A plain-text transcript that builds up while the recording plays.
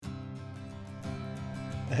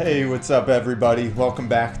Hey, what's up, everybody? Welcome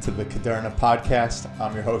back to the Caderna podcast.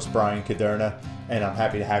 I'm your host, Brian Caderna, and I'm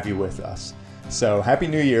happy to have you with us. So, Happy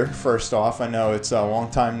New Year, first off. I know it's a long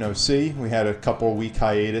time no see. We had a couple week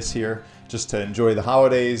hiatus here just to enjoy the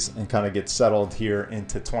holidays and kind of get settled here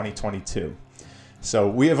into 2022. So,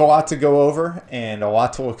 we have a lot to go over and a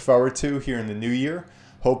lot to look forward to here in the new year.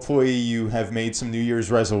 Hopefully, you have made some New Year's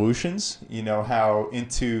resolutions. You know how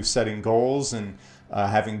into setting goals and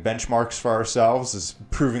having benchmarks for ourselves is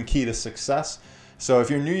proven key to success. So if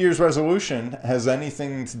your New Year's resolution has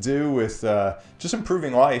anything to do with just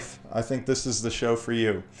improving life, I think this is the show for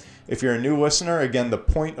you. If you're a new listener, again, the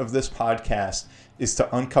point of this podcast is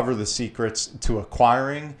to uncover the secrets to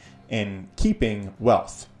acquiring and keeping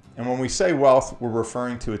wealth. And when we say wealth, we're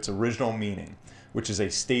referring to its original meaning, which is a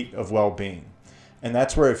state of well-being. And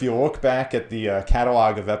that's where, if you look back at the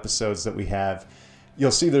catalog of episodes that we have, you'll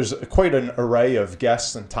see there's quite an array of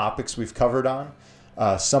guests and topics we've covered on.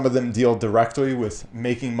 Some of them deal directly with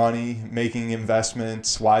making money, making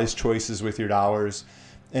investments, wise choices with your dollars.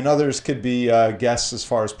 And others could be guests as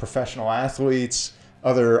far as professional athletes,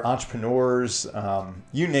 other entrepreneurs,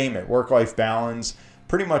 you name it, work-life balance,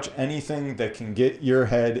 pretty much anything that can get your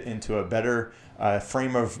head into a better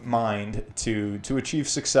frame of mind to achieve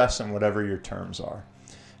success in whatever your terms are.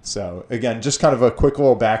 So again, just kind of a quick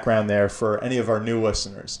little background there for any of our new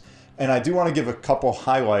listeners. And I do want to give a couple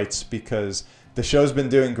highlights because the show's been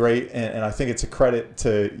doing great, and I think it's a credit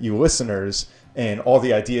to you listeners and all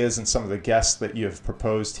the ideas and some of the guests that you have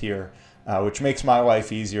proposed here, which makes my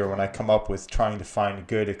life easier when I come up with trying to find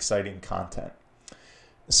good, exciting content.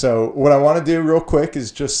 So what I want to do real quick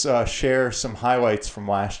is just share some highlights from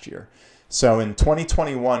last year. So in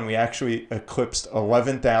 2021, we actually eclipsed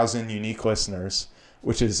 11,000 unique listeners,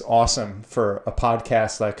 which is awesome for a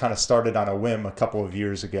podcast that I kind of started on a whim a couple of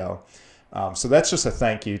years ago. So that's just a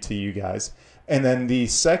thank you to you guys. And then the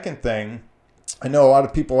second thing, I know a lot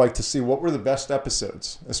of people like to see what were the best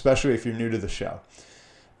episodes, especially if you're new to the show.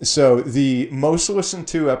 So the most listened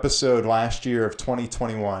to episode last year of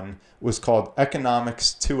 2021 was called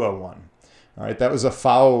Economics 201. All right, that was a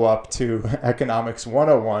follow-up to Economics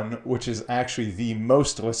 101, which is actually the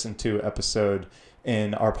most listened to episode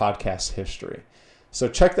in our podcast history. So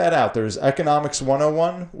check that out. There's Economics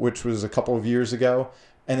 101, which was a couple of years ago.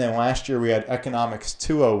 And then last year we had Economics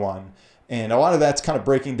 201. And a lot of that's kind of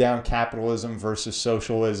breaking down capitalism versus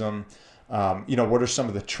socialism. What are some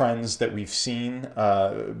of the trends that we've seen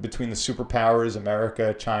between the superpowers,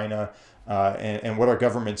 America, China, and what our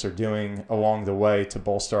governments are doing along the way to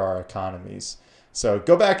bolster our economies. So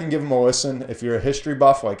go back and give them a listen. If you're a history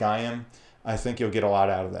buff like I am, I think you'll get a lot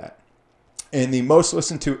out of that. And the most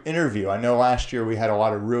listened to interview, I know last year we had a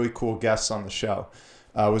lot of really cool guests on the show,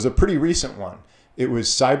 was a pretty recent one. It was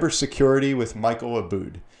Cybersecurity with Michael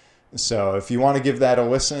Aboud. So if you want to give that a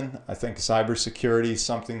listen, I think cybersecurity is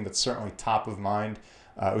something that's certainly top of mind.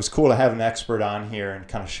 It was cool to have an expert on here and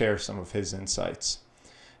kind of share some of his insights.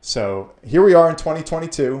 So here we are in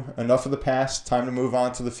 2022. Enough of the past, time to move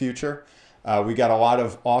on to the future. We got a lot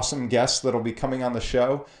of awesome guests that'll be coming on the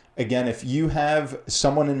show. Again, if you have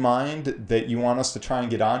someone in mind that you want us to try and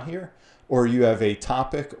get on here, or you have a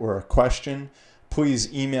topic or a question,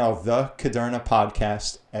 please email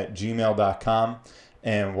thecadernapodcast@gmail.com,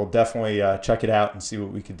 and we'll definitely check it out and see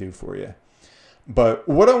what we could do for you. But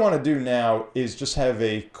what I want to do now is just have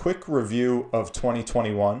a quick review of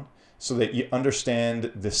 2021 so that you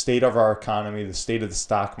understand the state of our economy, the state of the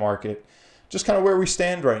stock market, just kind of where we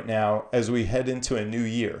stand right now as we head into a new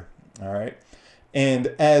year. All right.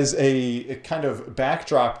 And as a kind of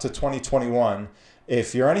backdrop to 2021,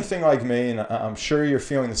 if you're anything like me, and I'm sure you're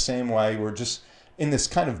feeling the same way, we're just in this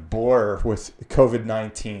kind of blur with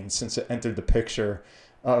COVID-19 since it entered the picture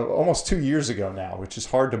almost 2 years ago now, which is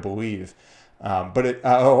hard to believe. But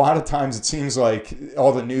a lot of times it seems like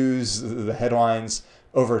all the news, the headlines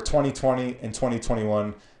over 2020 and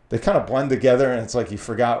 2021, they kind of blend together and it's like you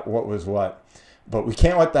forgot what was what. But we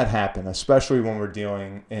can't let that happen, especially when we're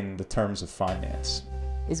dealing in the terms of finance.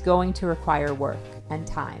 Is going to require work and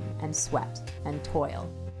time and sweat and toil.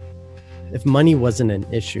 If money wasn't an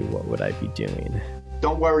issue, what would I be doing?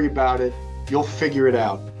 Don't worry about it. You'll figure it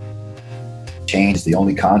out. Change is the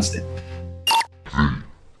only constant. The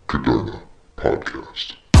Caderna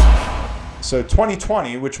Podcast. So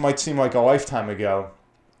 2020, which might seem like a lifetime ago,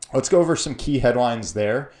 let's go over some key headlines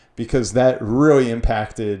there because that really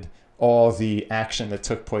impacted all the action that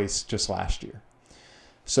took place just last year.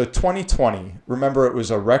 So 2020, remember it was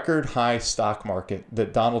a record high stock market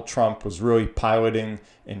that Donald Trump was really piloting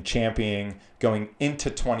and championing going into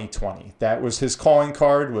 2020. That was his calling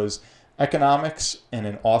card, was economics and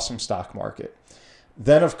an awesome stock market.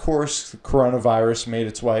 Then, of course, coronavirus made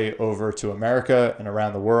its way over to America and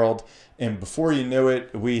around the world. And before you knew it,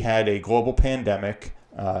 we had a global pandemic,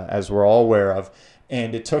 as we're all aware of.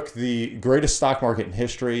 And it took the greatest stock market in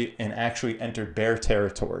history and actually entered bear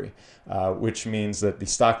territory, which means that the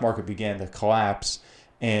stock market began to collapse.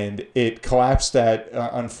 And it collapsed at,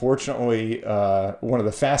 unfortunately, one of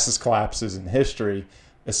the fastest collapses in history,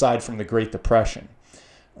 aside from the Great Depression.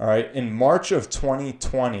 All right. In March of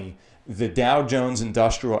 2020, the Dow Jones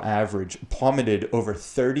Industrial Average plummeted over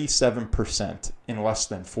 37% in less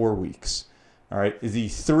than 4 weeks. All right. The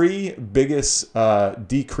three biggest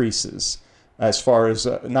decreases, as far as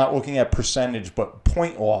not looking at percentage, but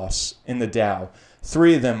point loss in the Dow,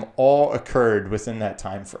 three of them all occurred within that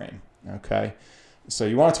time frame. Okay. So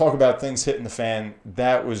you want to talk about things hitting the fan.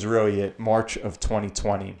 That was really it, March of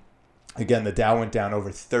 2020. Again, the Dow went down over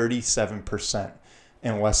 37%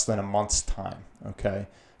 in less than a month's time. Okay.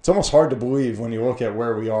 It's almost hard to believe when you look at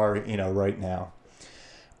where we are, right now.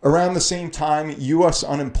 Around the same time, U.S.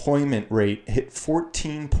 unemployment rate hit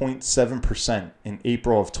 14.7% in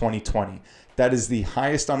April of 2020. That is the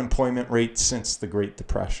highest unemployment rate since the Great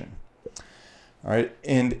Depression. All right.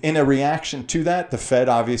 And in a reaction to that, the Fed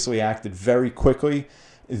obviously acted very quickly.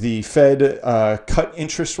 The Fed cut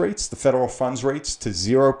interest rates, the federal funds rates, to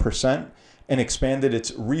 0% and expanded its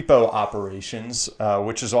repo operations,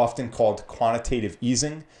 which is often called quantitative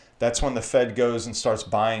easing. That's when the Fed goes and starts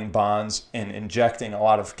buying bonds and injecting a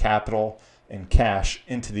lot of capital and cash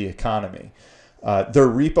into the economy. Their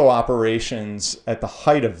repo operations at the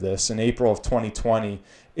height of this in April of 2020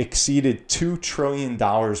 exceeded $2 trillion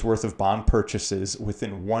worth of bond purchases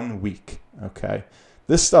within 1 week. Okay.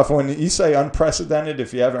 This stuff, when you say unprecedented,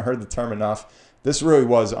 if you haven't heard the term enough, this really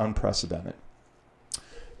was unprecedented.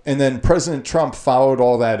 And then President Trump followed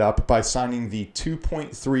all that up by signing the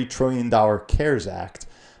 $2.3 trillion CARES Act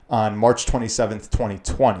on March 27th,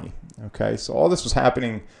 2020. Okay, so all this was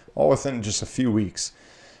happening all within just a few weeks.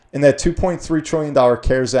 And that $2.3 trillion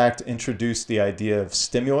CARES Act introduced the idea of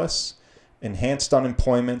stimulus, enhanced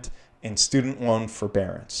unemployment, and student loan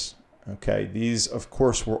forbearance. Okay, these, of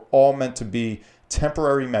course, were all meant to be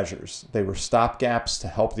temporary measures. They were stopgaps to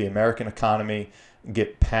help the American economy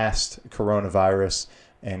get past coronavirus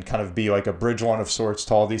and kind of be like a bridge loan of sorts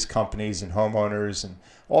to all these companies and homeowners and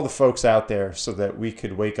all the folks out there so that we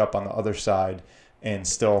could wake up on the other side and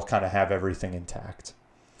still kind of have everything intact.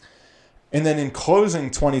 And then in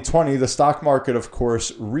closing 2020, the stock market, of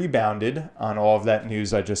course, rebounded on all of that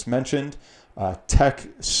news I just mentioned. Tech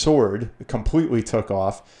soared, completely took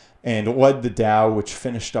off, and led the Dow, which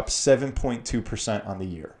finished up 7.2% on the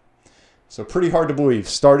year. So pretty hard to believe.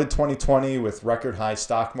 Started 2020 with record high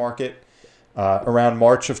stock market. Around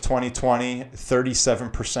March of 2020,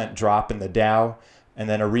 37% drop in the Dow, and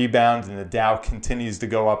then a rebound, and the Dow continues to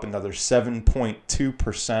go up another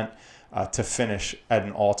 7.2% to finish at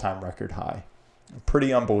an all-time record high.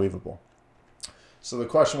 Pretty unbelievable. So the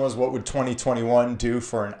question was, what would 2021 do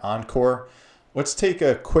for an encore? Let's take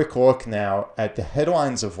a quick look now at the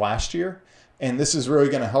headlines of last year, and this is really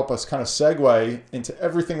going to help us kind of segue into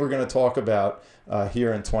everything we're going to talk about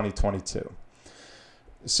here in 2022.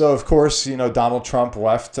 So, of course, Donald Trump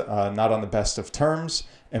left not on the best of terms,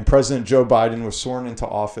 and President Joe Biden was sworn into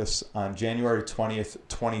office on January 20th,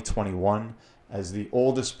 2021, as the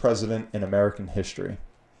oldest president in American history.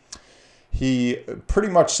 He pretty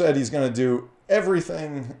much said he's going to do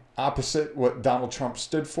everything opposite what Donald Trump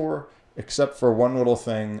stood for, except for one little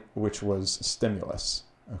thing, which was stimulus.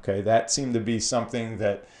 Okay, that seemed to be something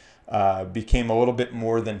that became a little bit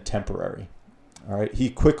more than temporary. All right, he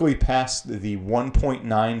quickly passed the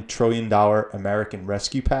 $1.9 trillion American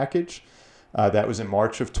Rescue Package. That was in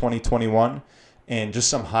March of 2021. And just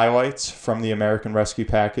some highlights from the American Rescue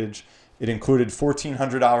Package. It included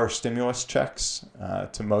 $1,400 stimulus checks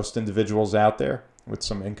to most individuals out there with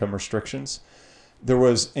some income restrictions. There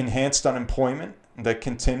was enhanced unemployment that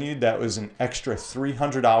continued. That was an extra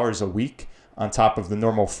 $300 a week on top of the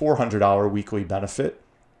normal $400 weekly benefit.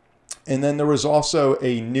 And then there was also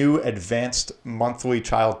a new advanced monthly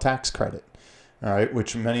child tax credit, all right,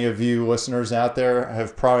 which many of you listeners out there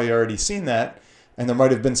have probably already seen that. And there might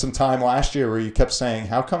have been some time last year where you kept saying,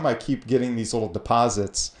 how come I keep getting these little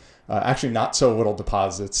deposits, actually not so little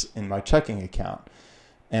deposits in my checking account?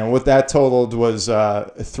 And what that totaled was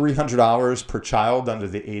 $300 per child under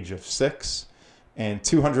the age of 6 and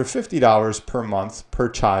 $250 per month per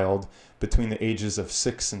child between the ages of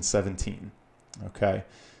 6 and 17. Okay.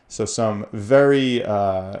 So some very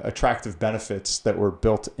attractive benefits that were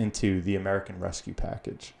built into the American Rescue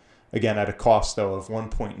Package. Again, at a cost, though, of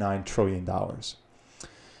 $1.9 trillion.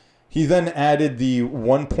 He then added the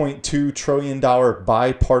 $1.2 trillion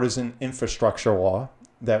bipartisan infrastructure law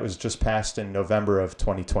that was just passed in November of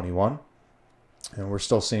 2021. And we're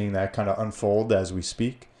still seeing that kind of unfold as we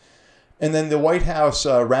speak. And then the White House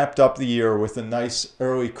wrapped up the year with a nice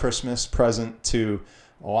early Christmas present to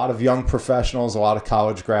a lot of young professionals, a lot of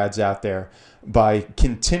college grads out there, by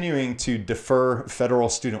continuing to defer federal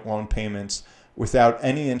student loan payments without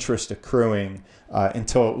any interest accruing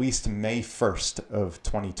until at least May 1st of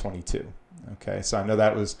 2022. Okay, so I know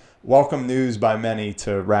that was welcome news by many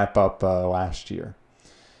to wrap up last year.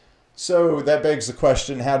 So that begs the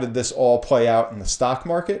question, how did this all play out in the stock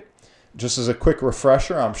market? Just as a quick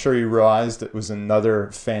refresher, I'm sure you realized it was another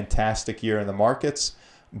fantastic year in the markets,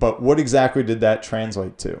 but what exactly did that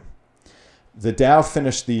translate to? The Dow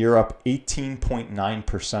finished the year up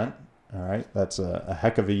 18.9%. All right, that's a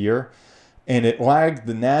heck of a year. And it lagged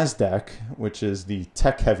the NASDAQ, which is the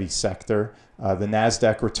tech-heavy sector. The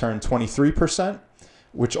NASDAQ returned 23%,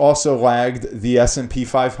 which also lagged the S&P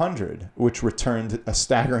 500, which returned a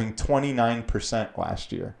staggering 29%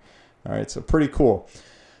 last year. All right, so pretty cool.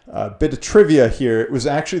 A bit of trivia here. It was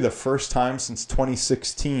actually the first time since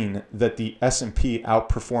 2016 that the S&P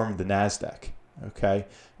outperformed the NASDAQ. Okay,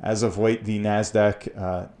 as of late, the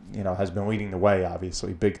NASDAQ has been leading the way,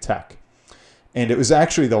 obviously, big tech. And it was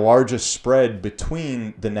actually the largest spread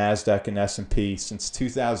between the NASDAQ and S&P since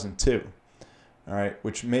 2002. All right,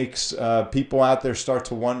 which makes people out there start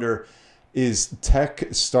to wonder, is tech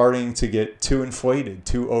starting to get too inflated,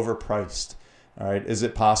 too overpriced? All right, is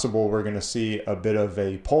it possible we're going to see a bit of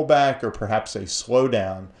a pullback or perhaps a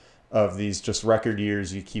slowdown of these just record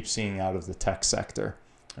years you keep seeing out of the tech sector?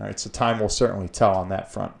 All right, so time will certainly tell on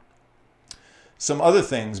that front. Some other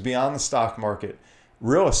things beyond the stock market,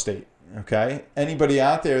 real estate. Okay, anybody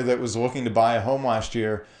out there that was looking to buy a home last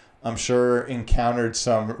year, I'm sure encountered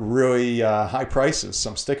some really high prices,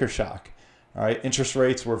 some sticker shock. All right, interest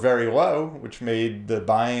rates were very low, which made the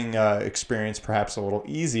buying experience perhaps a little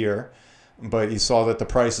easier, but you saw that the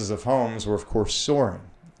prices of homes were, of course, soaring.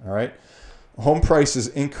 All right, home prices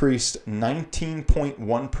increased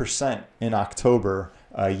 19.1% in October,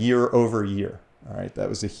 year over year. All right, that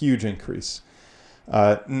was a huge increase.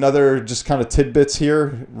 Another just kind of tidbits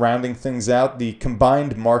here, rounding things out, the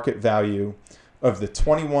combined market value of the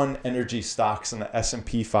 21 energy stocks in the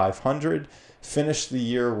S&P 500 finished the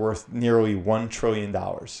year worth nearly $1 trillion.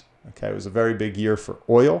 Okay, it was a very big year for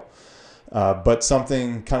oil, but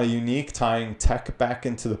something kind of unique, tying tech back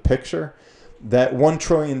into the picture. That $1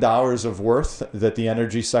 trillion of worth that the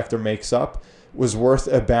energy sector makes up was worth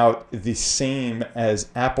about the same as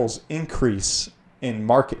Apple's increase in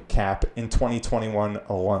market cap in 2021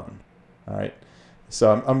 alone. All right.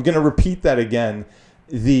 So I'm going to repeat that again.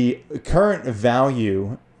 The current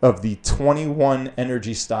value of the 21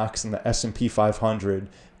 energy stocks in the S&P 500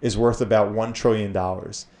 is worth about $1 trillion.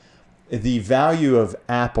 The value of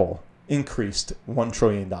Apple increased $1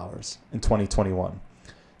 trillion in 2021.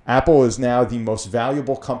 Apple is now the most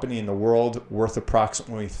valuable company in the world, worth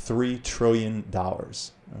approximately $3 trillion.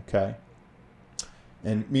 Okay.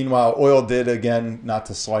 And meanwhile, oil did, again, not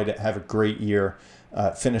to slight it, have a great year,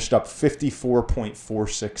 finished up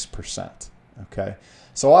 54.46%. Okay.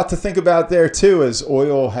 So a lot to think about there, too, as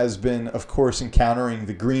oil has been, of course, encountering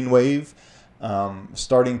the green wave.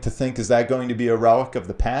 Starting to think, is that going to be a relic of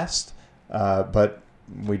the past? But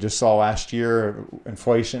we just saw last year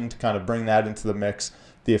inflation to kind of bring that into the mix,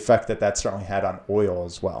 the effect that certainly had on oil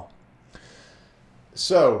as well.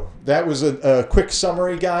 So that was a quick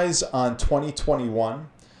summary, guys, on 2021.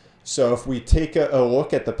 So if we take a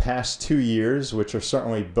look at the past 2 years, which are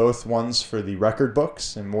certainly both ones for the record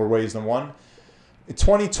books in more ways than one,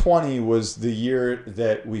 2020 was the year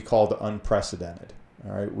that we called unprecedented.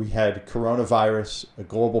 All right, we had coronavirus, a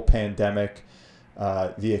global pandemic,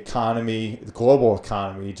 the economy, the global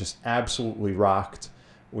economy just absolutely rocked.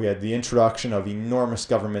 We had the introduction of enormous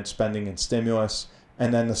government spending and stimulus,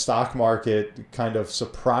 and then the stock market kind of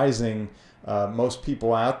surprising most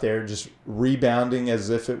people out there, just rebounding as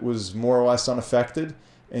if it was more or less unaffected,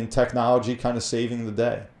 and technology kind of saving the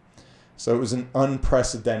day. So it was an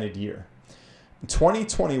unprecedented year.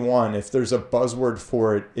 2021, if there's a buzzword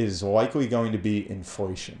for it, is likely going to be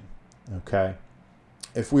inflation. Okay.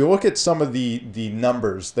 If we look at some of the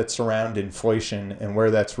numbers that surround inflation and where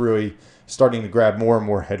that's really starting to grab more and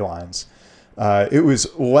more headlines, it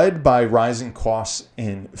was led by rising costs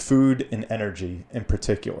in food and energy in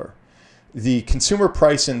particular. The consumer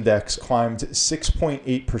price index climbed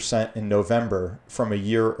 6.8% in November from a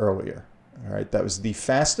year earlier. All right, that was the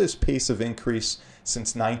fastest pace of increase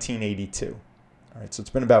since 1982. All right, so it's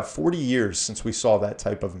been about 40 years since we saw that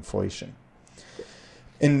type of inflation.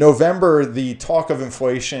 In November, the talk of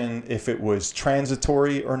inflation, if it was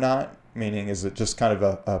transitory or not, meaning is it just kind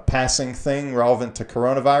of a passing thing relevant to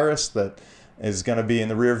coronavirus that is going to be in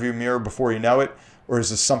the rearview mirror before you know it, or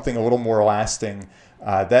is this something a little more lasting?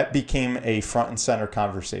 That became a front and center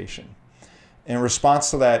conversation. In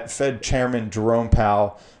response to that, Fed Chairman Jerome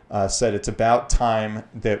Powell said it's about time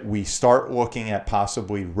that we start looking at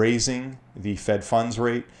possibly raising the Fed funds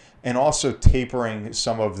rate and also tapering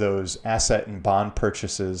some of those asset and bond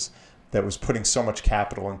purchases that was putting so much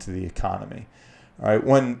capital into the economy. All right,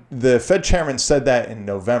 when the Fed chairman said that in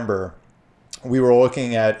November, we were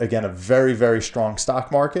looking at, again, a very, very strong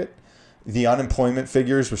stock market. The unemployment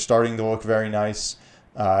figures were starting to look very nice.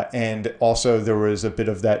 And also there was a bit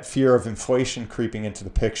of that fear of inflation creeping into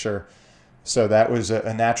the picture. So that was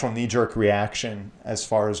a natural knee-jerk reaction as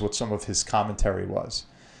far as what some of his commentary was.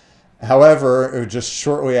 However, just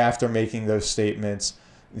shortly after making those statements,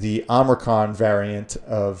 the Omicron variant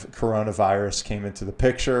of coronavirus came into the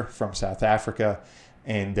picture from South Africa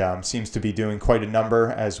and seems to be doing quite a number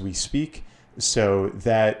as we speak. So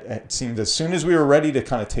that it seemed as soon as we were ready to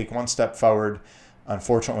kind of take one step forward,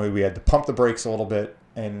 unfortunately, we had to pump the brakes a little bit.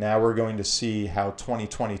 And now we're going to see how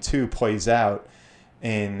 2022 plays out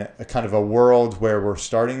in a kind of a world where we're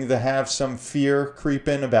starting to have some fear creep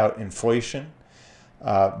in about inflation.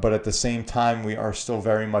 But at the same time, we are still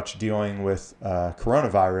very much dealing with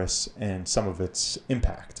coronavirus and some of its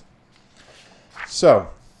impact. So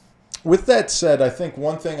with that said, I think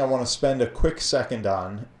one thing I want to spend a quick second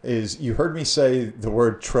on is you heard me say the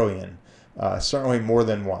word trillion, certainly more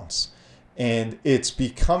than once. And it's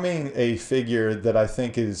becoming a figure that I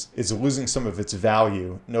think is losing some of its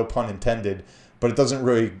value, no pun intended, but it doesn't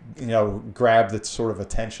really, grab that sort of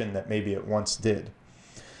attention that maybe it once did.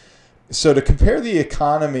 So to compare the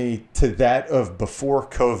economy to that of before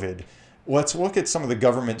COVID, let's look at some of the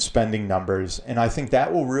government spending numbers, and I think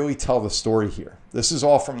that will really tell the story here. This is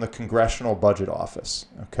all from the Congressional Budget Office,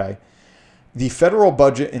 okay? The federal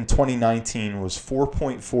budget in 2019 was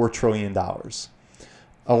 $4.4 trillion.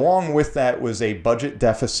 Along with that was a budget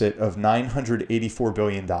deficit of $984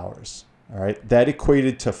 billion. All right, that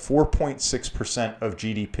equated to 4.6% of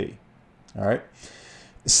GDP. All right.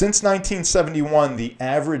 Since 1971, the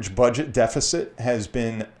average budget deficit has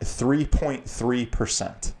been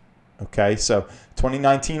 3.3%. Okay, so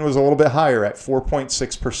 2019 was a little bit higher at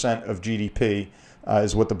 4.6% of GDP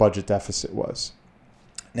is what the budget deficit was.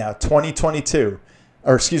 Now, 2020,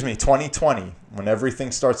 when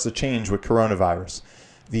everything starts to change with coronavirus,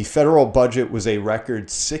 the federal budget was a record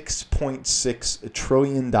 $6.6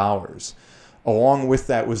 trillion. Along with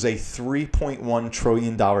that was a $3.1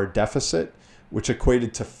 trillion deficit, which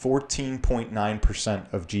equated to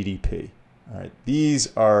 14.9% of GDP. All right,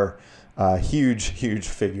 these are huge, huge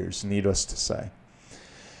figures, needless to say.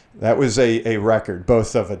 That was a record,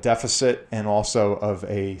 both of a deficit and also of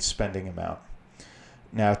a spending amount.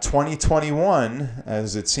 Now, 2021,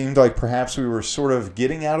 as it seemed like perhaps we were sort of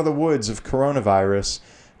getting out of the woods of coronavirus,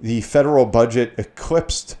 the federal budget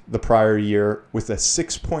eclipsed the prior year with a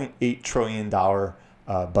 $6.8 trillion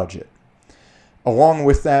budget. Along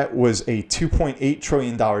with that was a $2.8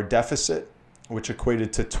 trillion deficit, which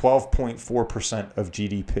equated to 12.4% of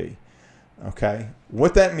GDP. Okay,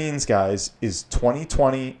 what that means, guys, is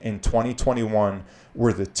 2020 and 2021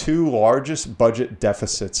 were the two largest budget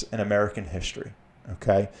deficits in American history.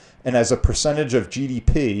 Okay, and as a percentage of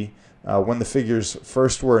GDP, when the figures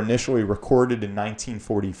first were initially recorded in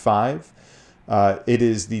 1945, it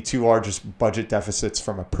is the two largest budget deficits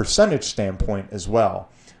from a percentage standpoint as well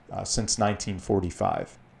since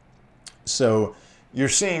 1945. So you're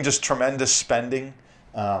seeing just tremendous spending.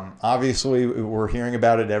 Obviously, we're hearing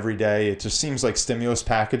about it every day. It just seems like stimulus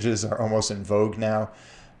packages are almost in vogue now.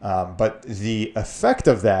 But the effect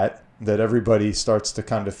of that everybody starts to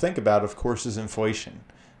kind of think about, of course, is inflation,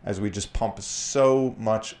 as we just pump so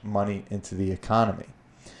much money into the economy.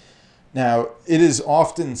 Now, it is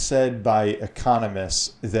often said by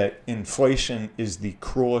economists that inflation is the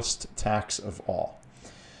cruelest tax of all.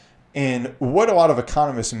 And what a lot of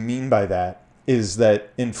economists mean by that is that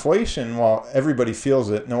inflation, while everybody feels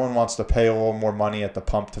it, no one wants to pay a little more money at the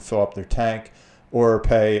pump to fill up their tank or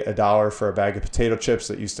pay $1 for a bag of potato chips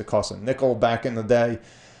that used to cost a nickel back in the day.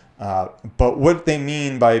 But what they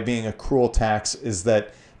mean by being a cruel tax is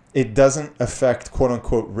that it doesn't affect quote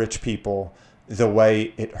unquote rich people the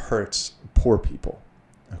way it hurts poor people.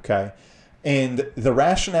 Okay. And the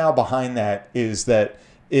rationale behind that is that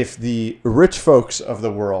if the rich folks of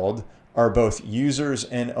the world are both users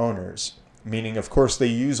and owners, meaning, of course, they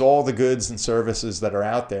use all the goods and services that are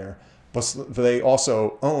out there, but they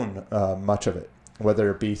also own much of it,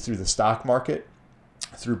 whether it be through the stock market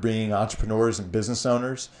through being entrepreneurs and business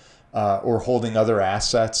owners, or holding other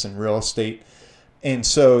assets in real estate. And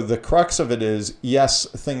so the crux of it is, yes,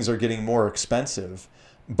 things are getting more expensive,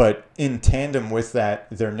 but in tandem with that,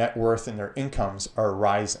 their net worth and their incomes are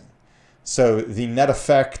rising. So the net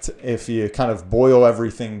effect, if you kind of boil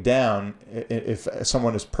everything down, if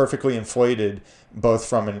someone is perfectly inflated, both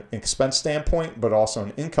from an expense standpoint, but also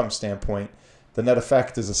an income standpoint, the net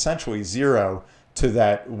effect is essentially zero to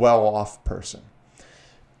that well-off person.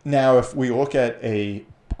 Now, if we look at a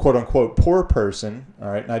quote-unquote poor person, all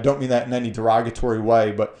right, and I don't mean that in any derogatory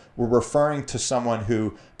way, but we're referring to someone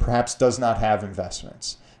who perhaps does not have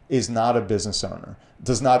investments, is not a business owner,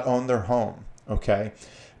 does not own their home, okay?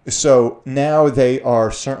 So now they are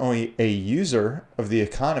certainly a user of the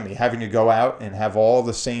economy, having to go out and have all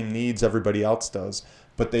the same needs everybody else does,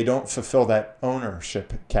 but they don't fulfill that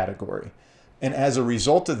ownership category. And as a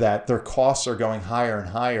result of that, their costs are going higher and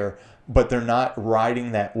higher, but they're not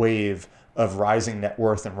riding that wave of rising net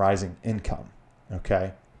worth and rising income,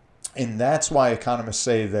 okay? And that's why economists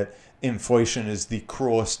say that inflation is the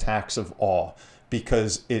cruelest tax of all,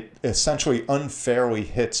 because it essentially unfairly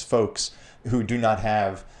hits folks who do not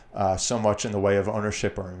have so much in the way of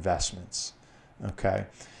ownership or investments, okay?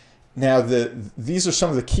 Now, these are some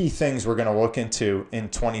of the key things we're going to look into in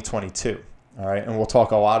 2022, all right? And we'll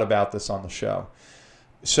talk a lot about this on the show.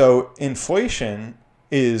 So inflation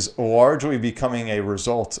is largely becoming a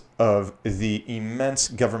result of the immense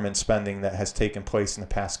government spending that has taken place in the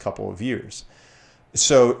past couple of years.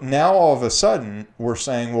 So now all of a sudden we're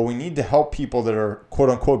saying, well, we need to help people that are quote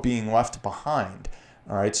unquote being left behind.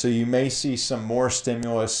 All right. So you may see some more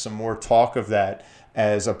stimulus, some more talk of that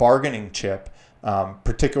as a bargaining chip,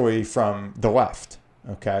 particularly from the left.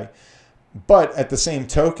 Okay. But at the same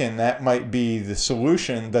token, that might be the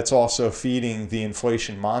solution that's also feeding the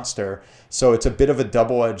inflation monster. So it's a bit of a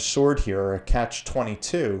double-edged sword here, or a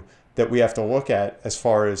catch-22 that we have to look at as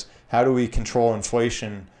far as how do we control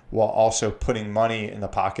inflation while also putting money in the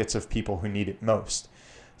pockets of people who need it most.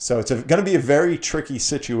 So it's going to be a very tricky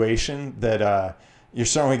situation that you're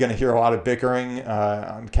certainly going to hear a lot of bickering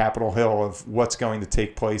on Capitol Hill of what's going to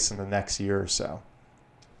take place in the next year or so.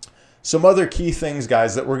 Some other key things,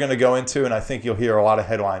 guys, that we're going to go into, and I think you'll hear a lot of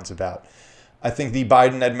headlines about. I think the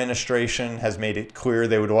Biden administration has made it clear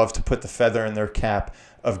they would love to put the feather in their cap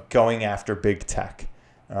of going after big tech.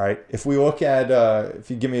 All right. If we look at, if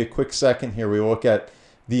you give me a quick second here, we look at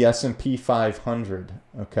the S&P 500.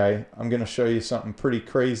 Okay. I'm going to show you something pretty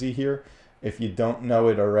crazy here if you don't know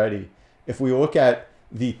it already. If we look at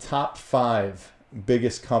the top 5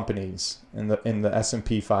 biggest companies in the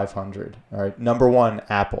S&P 500, all right. Number 1,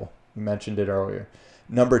 Apple. We mentioned it earlier.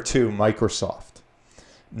 Number 2, Microsoft.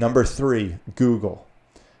 Number 3, Google.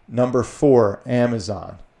 Number 4,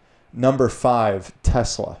 Amazon. Number 5,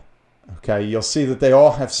 Tesla. Okay, you'll see that they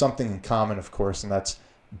all have something in common, of course, and that's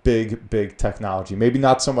big, big technology. Maybe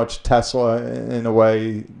not so much Tesla in a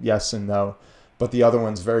way, yes and no, but the other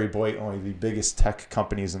ones very blatantly, the biggest tech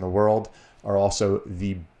companies in the world are also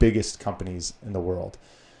the biggest companies in the world.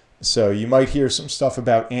 So you might hear some stuff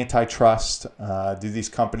about antitrust. Do these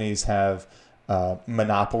companies have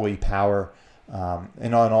monopoly power?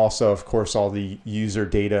 And also, of course, all the user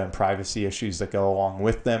data and privacy issues that go along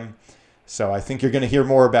with them. So I think you're going to hear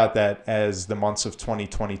more about that as the months of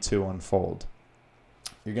 2022 unfold.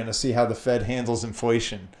 You're going to see how the Fed handles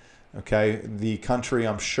inflation. Okay, the country,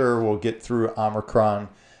 I'm sure, will get through Omicron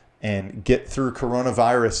and get through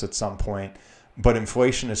coronavirus at some point, but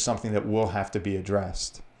inflation is something that will have to be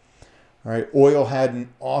addressed. All right, oil had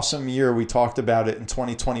an awesome year. We talked about it in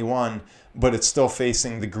 2021, but it's still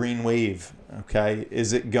facing the green wave. Okay,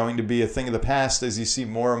 is it going to be a thing of the past as you see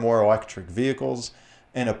more and more electric vehicles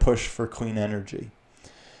and a push for clean energy?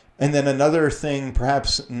 And then another thing,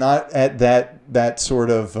 perhaps not at that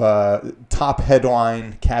sort of top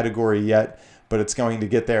headline category yet, but it's going to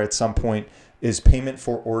get there at some point, is payment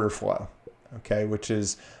for order flow. Okay, which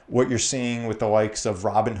is what you're seeing with the likes of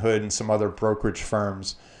Robinhood and some other brokerage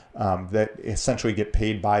firms that essentially get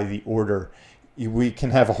paid by the order. We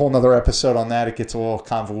can have a whole nother episode on that. It gets a little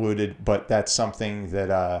convoluted, but that's something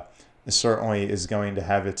that certainly is going to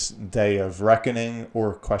have its day of reckoning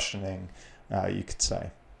or questioning, you could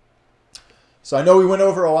say. So I know we went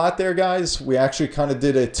over a lot there, guys. We actually kind of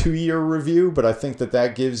did a 2-year review, but I think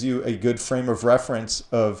that gives you a good frame of reference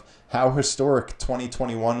of how historic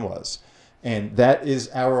 2021 was. And that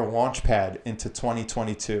is our launch pad into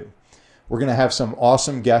 2022. We're going to have some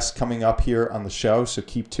awesome guests coming up here on the show, so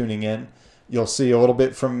keep tuning in. You'll see a little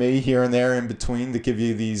bit from me here and there in between to give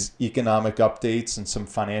you these economic updates and some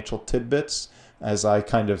financial tidbits as I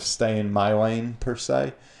kind of stay in my lane, per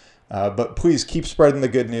se. But please keep spreading the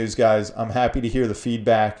good news, guys. I'm happy to hear the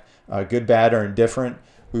feedback, good, bad, or indifferent.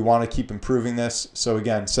 We want to keep improving this. So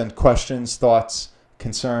again, send questions, thoughts,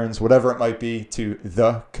 concerns, whatever it might be, to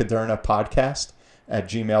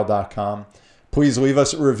thekadernapodcast@gmail.com. Please leave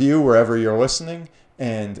us a review wherever you're listening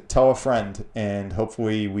and tell a friend. And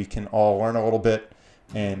hopefully we can all learn a little bit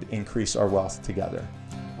and increase our wealth together.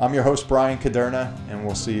 I'm your host, Brian Caderna, and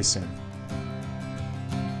we'll see you soon.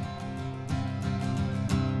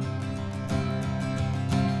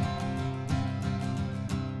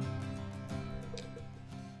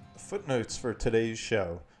 Footnotes for today's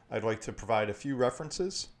show. I'd like to provide a few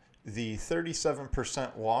references. The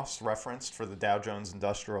 37% loss referenced for the Dow Jones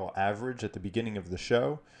Industrial Average at the beginning of the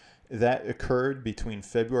show, that occurred between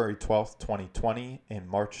February 12th, 2020 and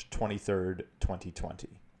March 23rd,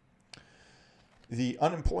 2020. The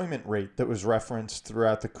unemployment rate that was referenced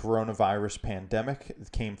throughout the coronavirus pandemic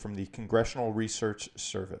came from the Congressional Research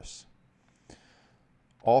Service.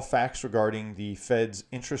 All facts regarding the Fed's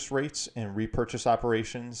interest rates and repurchase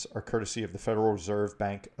operations are courtesy of the Federal Reserve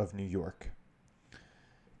Bank of New York.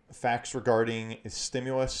 Facts regarding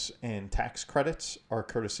stimulus and tax credits are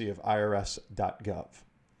courtesy of irs.gov.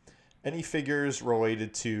 Any figures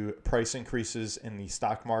related to price increases in the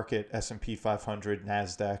stock market, S&P 500,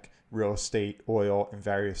 NASDAQ, real estate, oil, and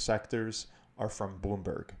various sectors are from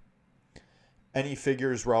Bloomberg. Any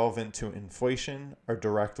figures relevant to inflation are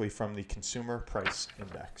directly from the Consumer Price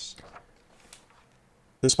Index.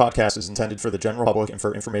 This podcast is intended for the general public and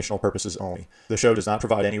for informational purposes only. The show does not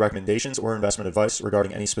provide any recommendations or investment advice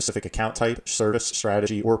regarding any specific account type, service,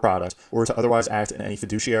 strategy, or product, or to otherwise act in any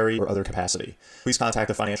fiduciary or other capacity. Please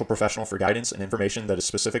contact a financial professional for guidance and information that is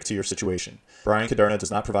specific to your situation. Brian Caderna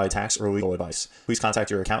does not provide tax or legal advice. Please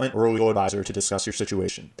contact your accountant or legal advisor to discuss your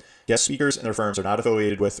situation. Guest speakers and their firms are not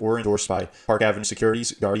affiliated with or endorsed by Park Avenue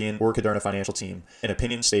Securities, Guardian, or Caderna Financial Team, and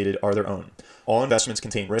opinions stated are their own. All investments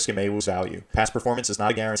contain risk and may lose value. Past performance is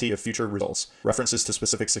not a guarantee of future results. References to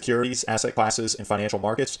specific securities, asset classes, and financial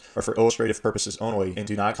markets are for illustrative purposes only and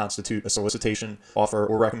do not constitute a solicitation, offer,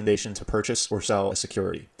 or recommendation to purchase or sell a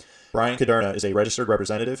security. Brian Caderna is a registered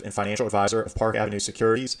representative and financial advisor of Park Avenue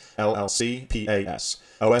Securities, LLC, PAS.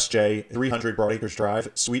 OSJ 300 Broadacres Drive,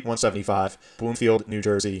 Suite 175, Bloomfield, New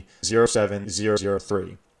Jersey,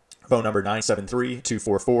 07003. Phone number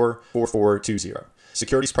 973-244-4420.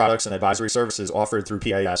 Securities products and advisory services offered through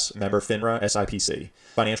PAS, member FINRA, SIPC.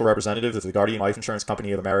 Financial representative of the Guardian Life Insurance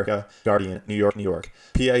Company of America, Guardian, New York, New York.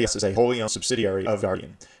 PAS is a wholly owned subsidiary of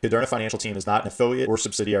Guardian. Caderna Financial Team is not an affiliate or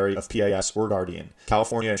subsidiary of PAS or Guardian.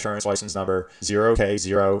 California Insurance License Number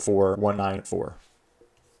 0K04194.